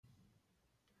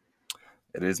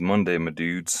It is Monday, my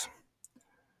dudes.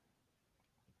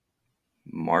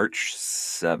 March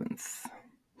 7th,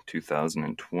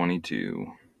 2022.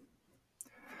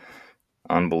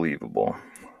 Unbelievable.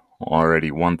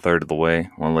 Already one third of the way.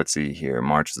 Well, let's see here.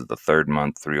 March is the third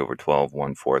month, 3 over 12,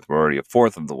 1/4. We're already a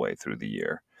fourth of the way through the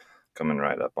year. Coming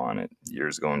right up on it.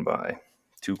 Years going by.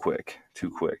 Too quick. Too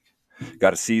quick.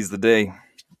 Gotta seize the day.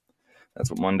 That's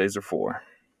what Mondays are for.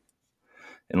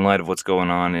 In light of what's going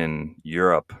on in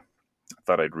Europe, I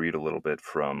thought I'd read a little bit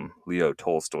from Leo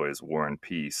Tolstoy's War and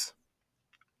Peace.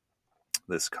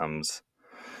 This comes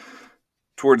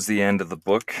towards the end of the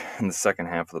book, in the second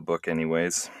half of the book,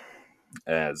 anyways,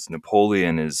 as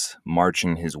Napoleon is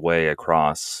marching his way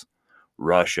across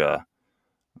Russia,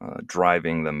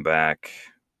 driving them back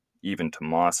even to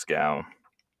Moscow.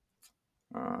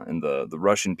 And the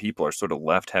Russian people are sort of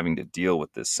left having to deal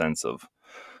with this sense of,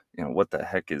 what the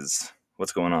heck is,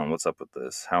 what's going on? What's up with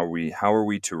this? How are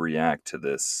we to react to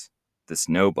this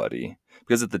nobody?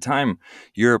 Because at the time,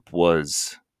 Europe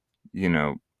was,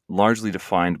 largely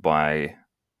defined by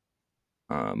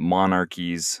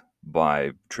monarchies,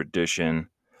 by tradition.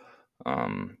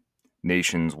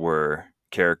 Nations were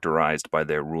characterized by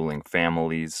their ruling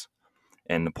families,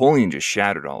 and Napoleon just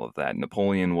shattered all of that.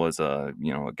 Napoleon was a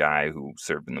guy who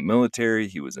served in the military.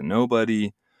 He was a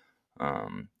nobody,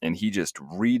 and he just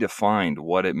redefined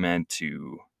what it meant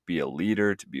to be a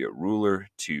leader, to be a ruler,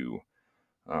 to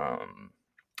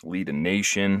lead a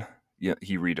nation.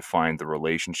 He redefined the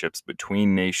relationships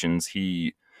between nations.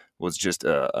 He was just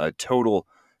a total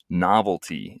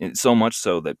novelty, so much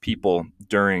so that people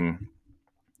during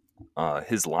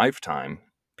his lifetime,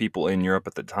 people in Europe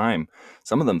at the time,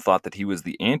 some of them thought that he was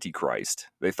the Antichrist.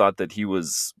 They thought that he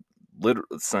was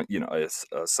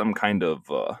some kind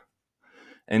of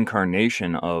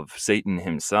incarnation of Satan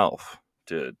himself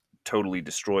to totally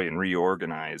destroy and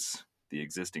reorganize the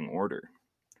existing order.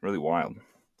 Really wild.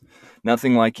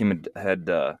 Nothing like him had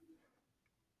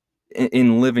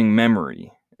in living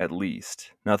memory, at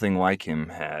least, nothing like him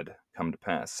had come to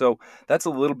pass. So that's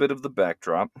a little bit of the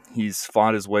backdrop. He's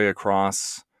fought his way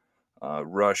across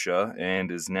Russia and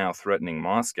is now threatening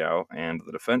Moscow, and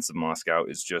the defense of Moscow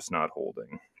is just not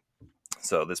holding.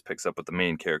 So this picks up with the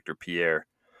main character, Pierre.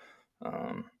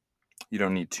 You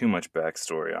don't need too much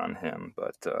backstory on him,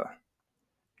 but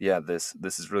this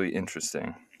is really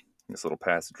interesting. This little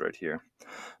passage right here.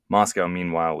 Moscow,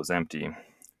 meanwhile, was empty.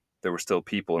 There were still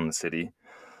people in the city.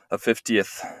 A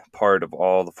 50th part of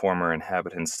all the former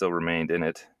inhabitants still remained in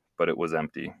it, but it was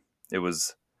empty. It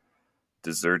was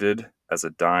deserted as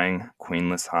a dying,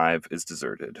 queenless hive is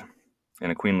deserted.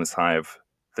 In a queenless hive,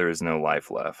 there is no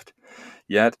life left.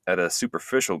 Yet, at a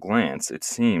superficial glance, it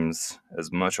seems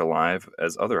as much alive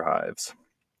as other hives.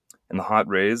 In the hot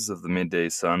rays of the midday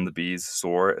sun, the bees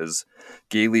soar as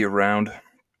gaily around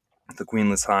the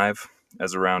queenless hive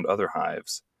as around other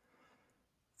hives.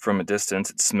 From a distance,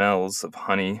 it smells of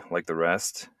honey like the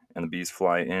rest, and the bees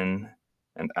fly in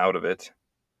and out of it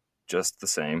just the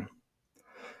same.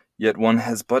 Yet one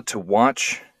has but to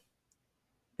watch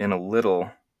in a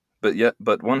little,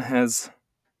 but one has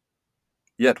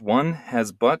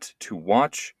but to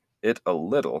watch it a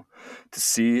little to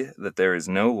see that there is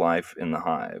no life in the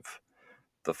hive.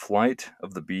 The flight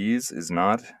of the bees is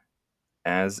not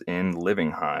as in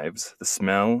living hives. The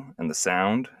smell and the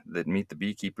sound that meet the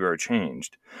beekeeper are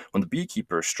changed. When the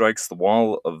beekeeper strikes the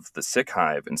wall of the sick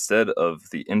hive, instead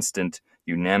of the instant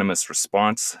unanimous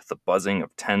response, the buzzing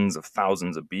of tens of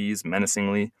thousands of bees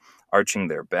menacingly arching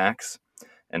their backs,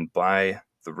 and by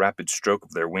the rapid stroke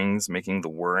of their wings making the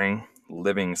whirring,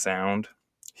 living sound,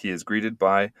 he is greeted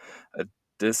by a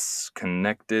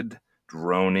disconnected,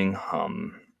 droning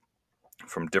hum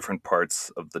from different parts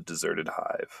of the deserted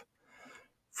hive.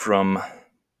 From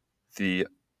the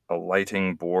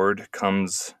alighting board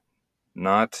comes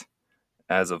not,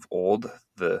 as of old,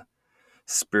 the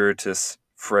spirituous,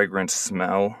 fragrant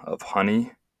smell of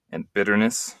honey and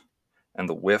bitterness, and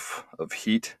the whiff of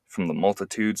heat from the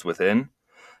multitudes within.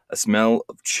 A smell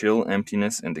of chill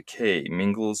emptiness and decay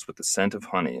mingles with the scent of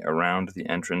honey. Around the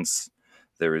entrance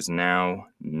there is now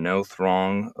no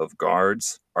throng of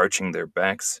guards arching their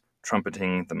backs,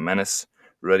 trumpeting the menace,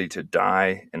 ready to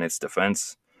die in its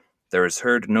defense. There is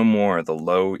heard no more the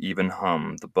low, even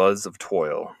hum, the buzz of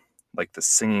toil, like the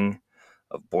singing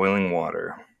of boiling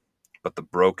water, but the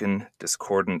broken,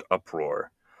 discordant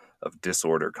uproar of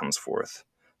disorder comes forth.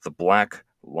 The black,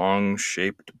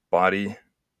 long-shaped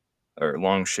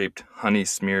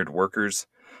honey-smeared workers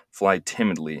fly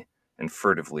timidly and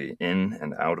furtively in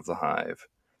and out of the hive.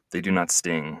 They do not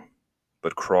sting,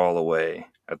 but crawl away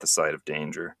at the sight of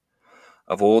danger.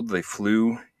 Of old they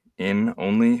flew in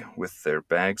only with their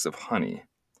bags of honey.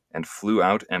 and flew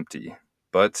out empty.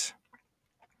 But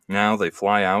now they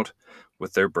fly out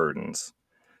with their burdens.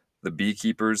 The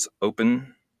beekeepers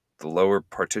open the lower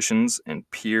partitions and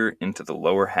peer into the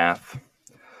lower half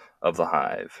of the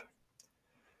hive.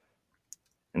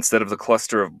 Instead of the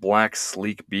cluster of black,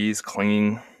 sleek bees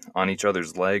clinging on each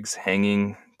other's legs,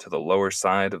 hanging to the lower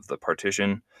side of the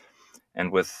partition,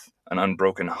 and with an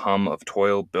unbroken hum of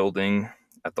toil building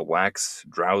at the wax,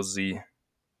 drowsy,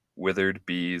 withered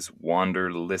bees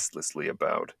wander listlessly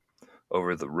about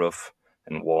over the roof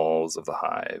and walls of the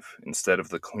hive. Instead of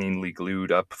the cleanly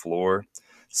glued up floor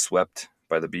swept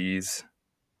by the bees'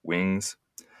 wings,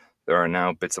 there are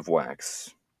now bits of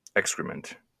wax,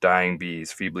 excrement, dying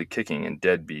bees feebly kicking, and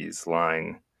dead bees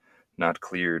lying not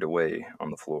cleared away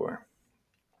on the floor.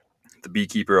 The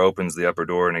beekeeper opens the upper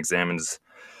door and examines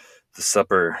the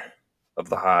supper of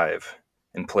the hive.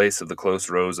 In place of the close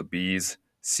rows of bees,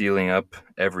 sealing up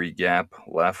every gap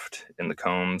left in the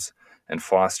combs and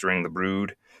fostering the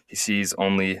brood, he sees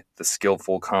only the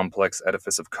skillful, complex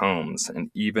edifice of combs,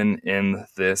 and even in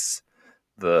this,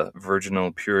 the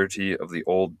virginal purity of the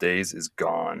old days is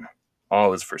gone.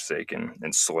 All is forsaken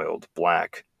and soiled,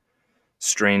 black.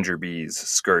 Stranger bees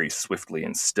scurry swiftly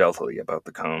and stealthily about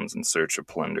the combs in search of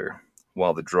plunder,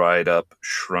 while the dried up,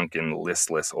 shrunken,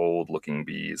 listless, old-looking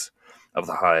bees of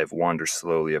the hive wander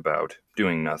slowly about,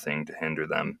 doing nothing to hinder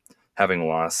them, having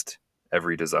lost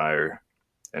every desire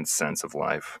and sense of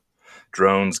life.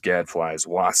 Drones, gadflies,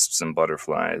 wasps, and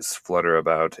butterflies flutter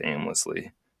about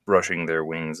aimlessly, brushing their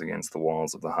wings against the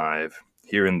walls of the hive.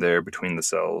 Here and there between the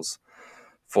cells,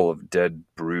 full of dead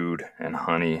brood and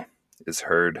honey, is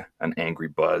heard an angry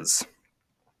buzz.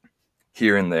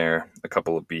 Here and there, a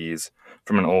couple of bees,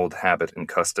 from an old habit and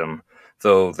custom,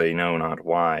 though they know not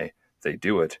why they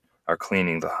do it, are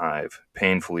cleaning the hive,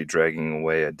 painfully dragging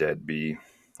away a dead bee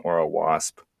or a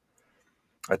wasp.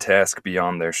 A task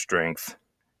beyond their strength.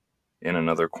 In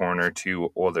another corner,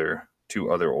 two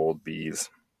other old bees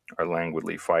are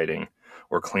languidly fighting,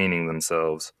 or cleaning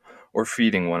themselves, or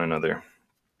feeding one another,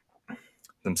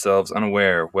 themselves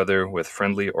unaware whether with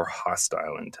friendly or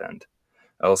hostile intent.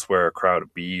 Elsewhere, a crowd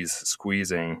of bees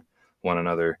squeezing one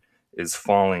another is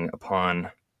falling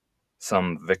upon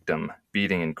some victim,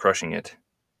 beating and crushing it,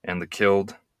 and the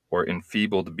killed or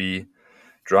enfeebled bee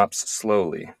drops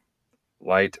slowly,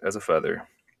 light as a feather,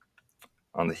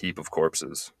 on the heap of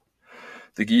corpses.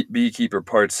 The beekeeper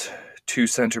parts two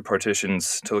center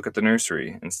partitions to look at the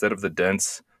nursery. Instead of the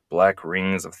dense, black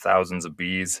rings of thousands of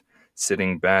bees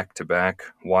sitting back to back,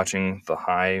 watching the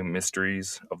high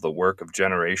mysteries of the work of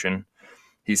generation,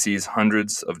 he sees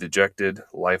hundreds of dejected,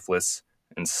 lifeless,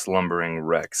 and slumbering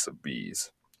wrecks of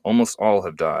bees. Almost all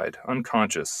have died,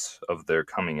 unconscious of their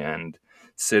coming end,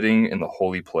 sitting in the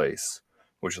holy place,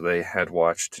 which they had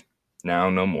watched, now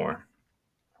no more.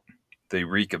 They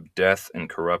reek of death and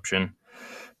corruption,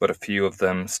 but a few of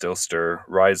them still stir,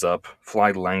 rise up,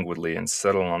 fly languidly, and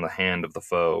settle on the hand of the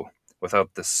foe,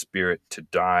 without the spirit to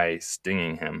die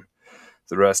stinging him.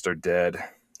 The rest are dead,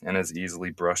 and as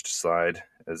easily brushed aside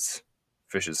as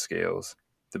fish's scales.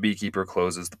 The beekeeper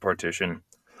closes the partition,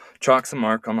 chalks a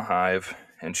mark on the hive,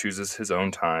 and chooses his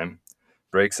own time,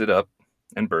 breaks it up,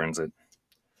 and burns it.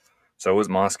 So was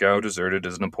Moscow deserted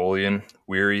as Napoleon,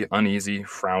 weary, uneasy,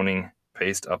 frowning,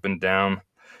 paced up and down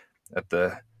at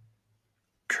the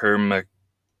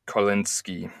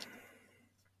Kermakolinsky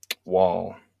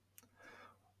wall,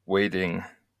 awaiting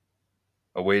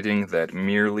that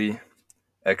merely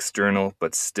external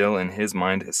but still in his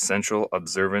mind essential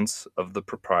observance of the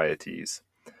proprieties.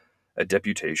 A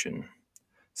deputation.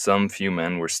 Some few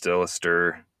men were still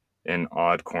astir in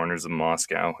odd corners of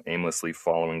Moscow, aimlessly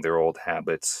following their old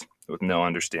habits, with no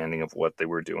understanding of what they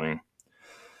were doing.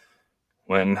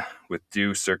 When, with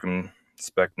due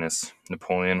circumspectness,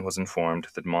 Napoleon was informed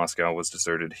that Moscow was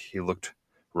deserted, he looked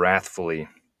wrathfully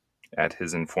at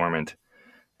his informant,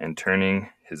 and turning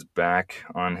his back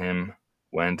on him,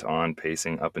 went on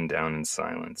pacing up and down in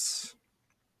silence.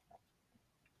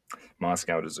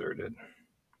 Moscow deserted.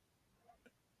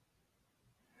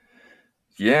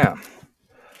 Yeah.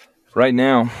 Right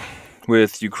now,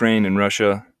 with Ukraine and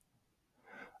Russia,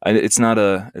 it's not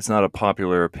a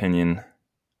popular opinion,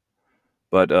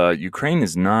 but Ukraine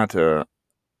is not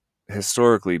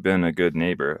historically been a good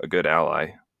neighbor, a good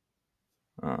ally.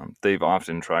 They've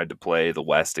often tried to play the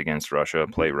West against Russia,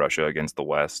 play Russia against the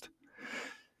West,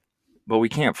 but we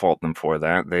can't fault them for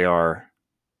that. They are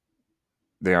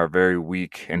very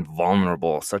weak and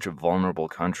vulnerable, such a vulnerable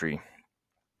country.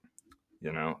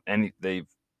 And the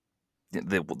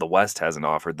West hasn't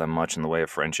offered them much in the way of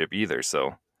friendship either.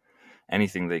 So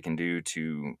anything they can do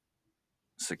to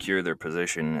secure their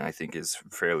position, I think, is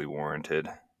fairly warranted.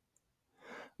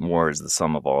 War is the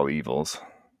sum of all evils.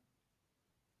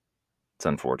 It's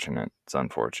unfortunate. It's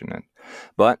unfortunate.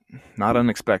 But not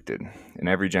unexpected. In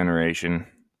every generation,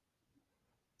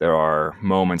 there are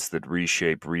moments that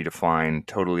reshape, redefine,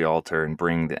 totally alter, and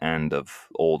bring the end of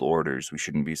old orders. We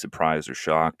shouldn't be surprised or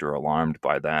shocked or alarmed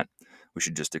by that. We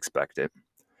should just expect it.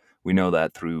 We know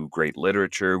that through great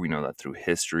literature. We know that through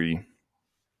history.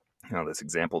 This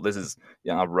example, this is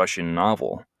a Russian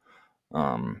novel.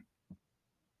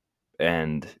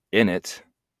 And in it,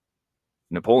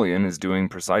 Napoleon is doing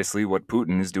precisely what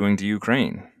Putin is doing to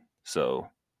Ukraine. So,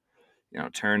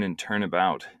 turn and turn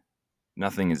about.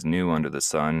 Nothing is new under the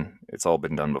sun. It's all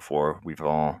been done before. We've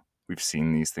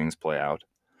seen these things play out.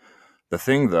 The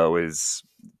thing, though, is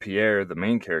Pierre, the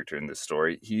main character in this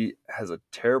story, he has a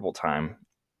terrible time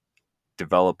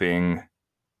developing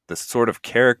the sort of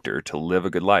character to live a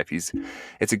good life.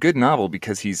 It's a good novel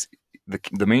because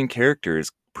the main character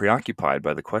is preoccupied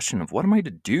by the question of what am I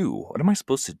to do? What am I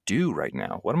supposed to do right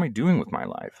now? What am I doing with my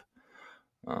life?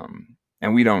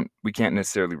 And we can't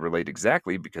necessarily relate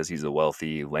exactly because he's a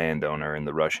wealthy landowner in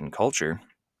the Russian culture.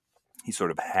 He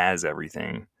sort of has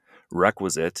everything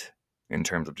requisite in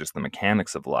terms of just the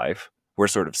mechanics of life. We're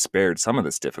sort of spared some of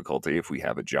this difficulty if we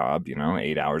have a job,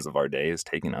 8 hours of our day is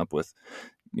taken up with,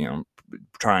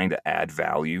 trying to add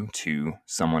value to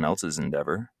someone else's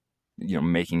endeavor,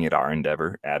 making it our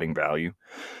endeavor, adding value,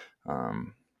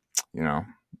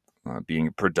 being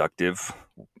a productive,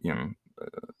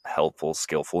 helpful,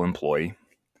 skillful employee.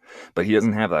 But he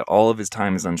doesn't have that. All of his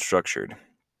time is unstructured.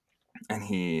 And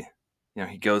he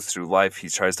goes through life, he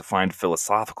tries to find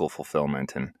philosophical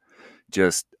fulfillment and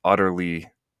just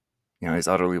utterly, he's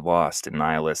utterly lost and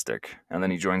nihilistic. And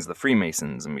then he joins the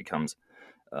Freemasons and becomes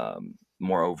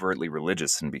more overtly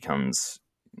religious and becomes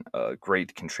a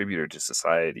great contributor to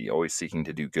society, always seeking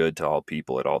to do good to all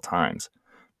people at all times.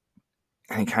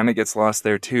 And he kind of gets lost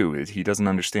there too. He doesn't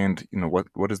understand,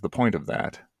 what is the point of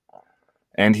that?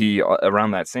 And he,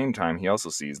 around that same time, he also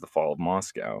sees the fall of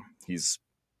Moscow. He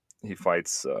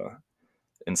fights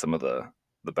in some of the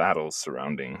battles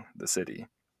surrounding the city.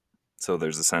 So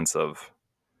there's a sense of,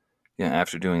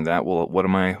 after doing that, well, what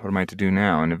am I to do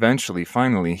now? And eventually,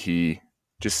 finally, he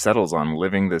just settles on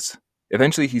living this.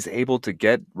 Eventually, he's able to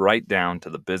get right down to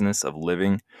the business of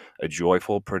living a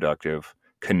joyful, productive,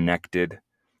 connected,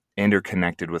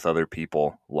 interconnected with other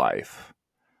people life.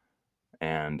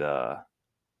 And,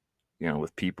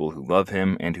 with people who love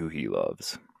him and who he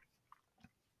loves.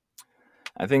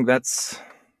 I think that's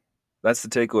the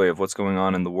takeaway of what's going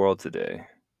on in the world today.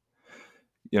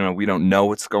 We don't know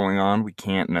what's going on. We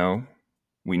can't know.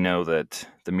 We know that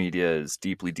the media is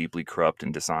deeply, deeply corrupt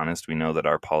and dishonest. We know that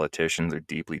our politicians are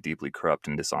deeply, deeply corrupt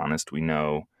and dishonest. We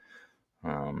know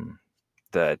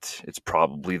that it's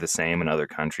probably the same in other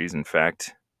countries. In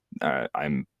fact,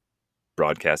 I'm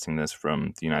broadcasting this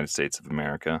from the United States of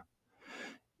America.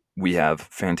 We have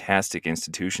fantastic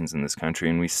institutions in this country,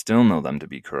 and we still know them to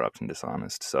be corrupt and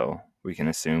dishonest. So we can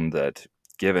assume that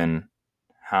given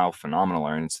how phenomenal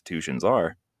our institutions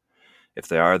are, if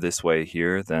they are this way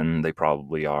here, then they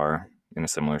probably are in a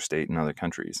similar state in other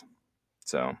countries.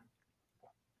 So,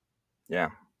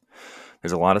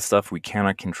 there's a lot of stuff we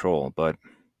cannot control, but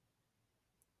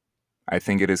I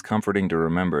think it is comforting to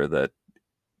remember that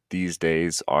these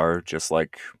days are just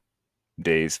like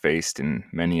days faced in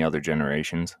many other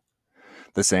generations.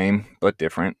 The same, but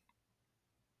different.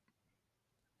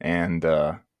 And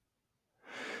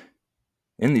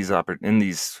in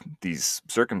these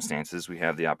circumstances, we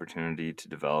have the opportunity to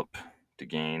develop, to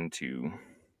gain, to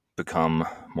become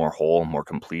more whole, more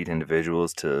complete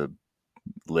individuals, to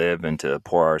live and to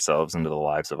pour ourselves into the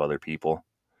lives of other people.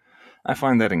 I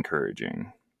find that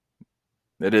encouraging.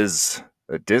 It is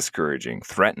a discouraging,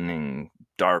 threatening,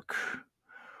 dark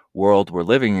world we're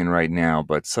living in right now,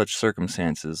 but such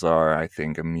circumstances are, I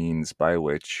think, a means by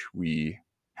which we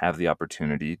have the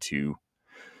opportunity to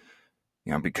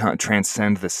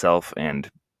transcend the self and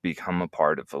become a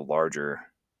part of a larger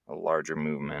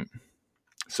movement.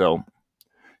 So,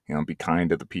 be kind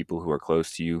to the people who are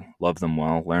close to you, love them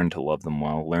well, learn to love them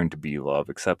well, learn to be love,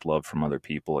 accept love from other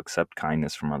people, accept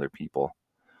kindness from other people,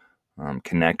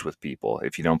 connect with people.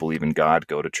 If you don't believe in God,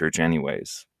 go to church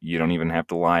anyways. You don't even have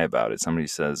to lie about it. Somebody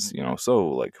says, so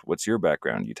like, what's your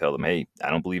background? You tell them, hey, I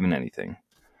don't believe in anything.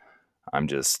 I'm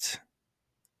just,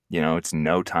 it's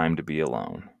no time to be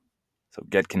alone. So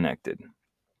get connected.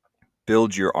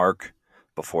 Build your ark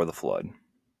before the flood.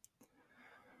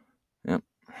 Yep.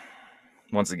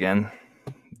 Once again,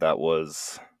 that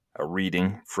was a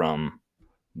reading from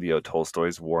Leo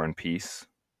Tolstoy's War and Peace.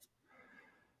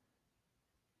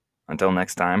 Until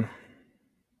next time,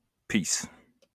 peace.